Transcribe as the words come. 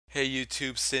Hey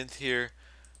YouTube, Synth here.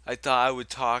 I thought I would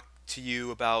talk to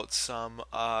you about some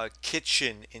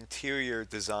kitchen interior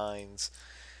designs.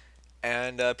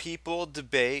 And people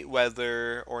debate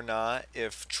whether or not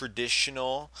if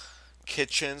traditional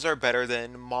kitchens are better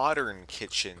than modern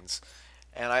kitchens.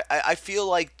 And I feel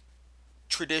like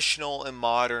traditional and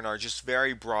modern are just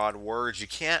very broad words.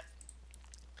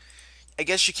 I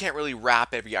guess you can't really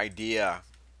wrap every idea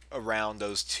around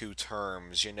those two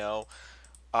terms, you know?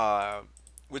 Uh,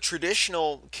 with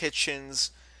traditional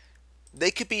kitchens,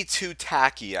 they could be too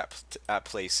tacky at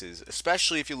places,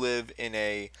 especially if you live in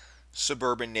a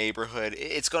suburban neighborhood.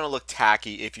 It's going to look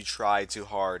tacky if you try too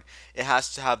hard. It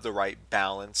has to have the right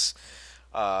balance.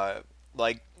 Uh,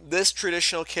 like this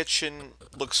traditional kitchen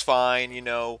looks fine,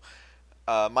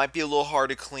 might be a little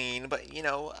hard to clean, but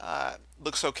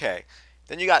looks okay.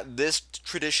 Then you got this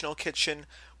traditional kitchen,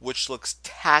 which looks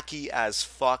tacky as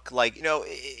fuck. Like,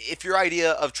 if your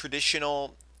idea of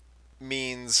traditional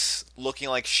means looking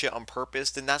like shit on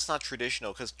purpose, then that's not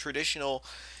traditional. Because traditional,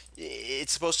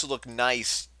 it's supposed to look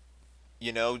nice.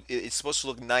 It's supposed to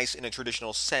look nice in a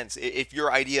traditional sense. If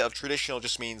your idea of traditional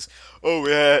just means, oh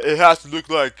yeah, it has to look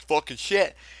like fucking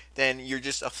shit, then you're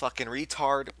just a fucking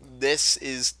retard. This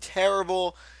is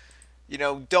terrible.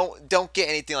 Don't get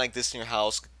anything like this in your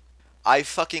house. I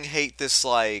fucking hate this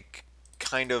like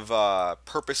kind of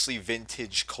purposely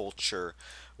vintage culture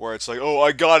where it's like, oh,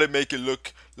 I gotta make it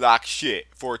look like shit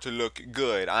for it to look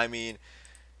good. I mean,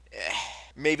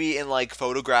 maybe in like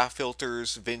photograph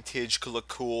filters, vintage could look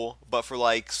cool, but for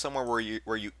like somewhere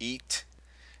where you eat,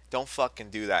 don't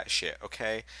fucking do that shit,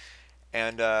 okay?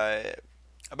 And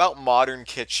about modern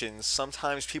kitchens,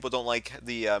 sometimes people don't like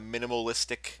the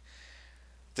minimalistic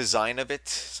design of it.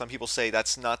 Some people say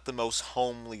that's not the most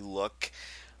homely look.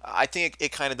 I think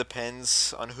it kind of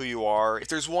depends on who you are. If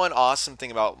there's one awesome thing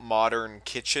about modern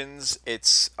kitchens,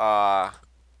 it's that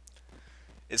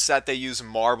they use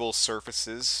marble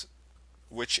surfaces,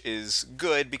 which is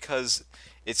good because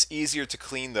it's easier to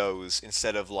clean those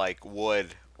instead of like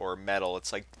wood or metal.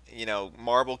 It's like,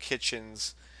 marble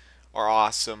kitchens are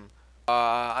awesome.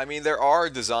 I mean, there are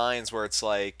designs where it's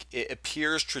like it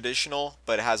appears traditional,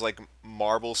 but it has like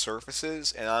marble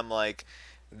surfaces, and I'm like,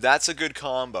 that's a good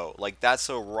combo. Like that's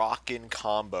a rockin'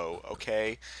 combo,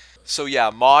 okay? So yeah,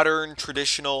 modern,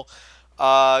 traditional,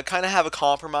 kind of have a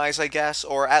compromise, I guess,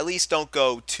 or at least don't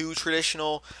go too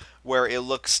traditional where it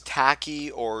looks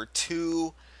tacky, or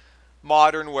too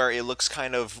modern where it looks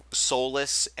kind of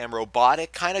soulless and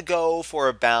robotic. Kind of go for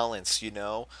a balance, you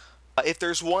know? If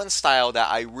there's one style that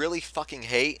I really fucking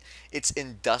hate, it's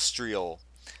industrial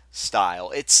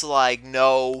style. It's like,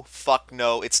 no, fuck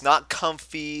no. It's not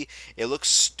comfy. It looks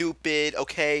stupid,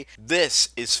 okay? This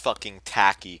is fucking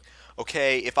tacky,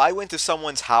 okay? If I went to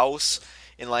someone's house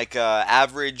in like a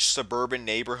average suburban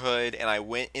neighborhood and I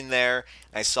went in there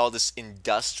and I saw this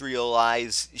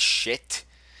industrialized shit,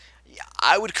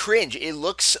 I would cringe. It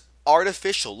looks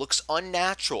artificial, looks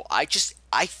unnatural. I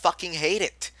fucking hate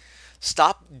it.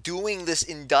 Stop doing this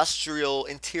industrial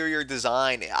interior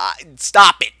design.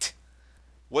 Stop it.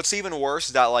 What's even worse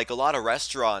is that like a lot of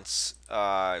restaurants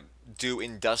do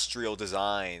industrial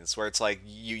designs where it's like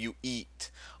you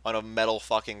eat on a metal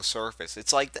fucking surface.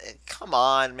 It's like, come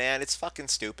on, man, it's fucking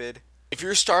stupid. If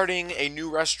you're starting a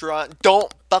new restaurant,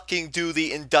 don't fucking do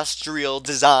the industrial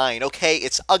design, okay?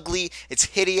 It's ugly, it's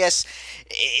hideous,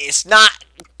 it's not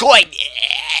good.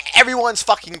 Everyone's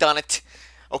fucking done it.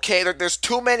 Okay, there's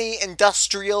too many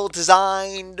industrial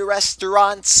designed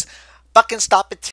restaurants. Fucking stop it.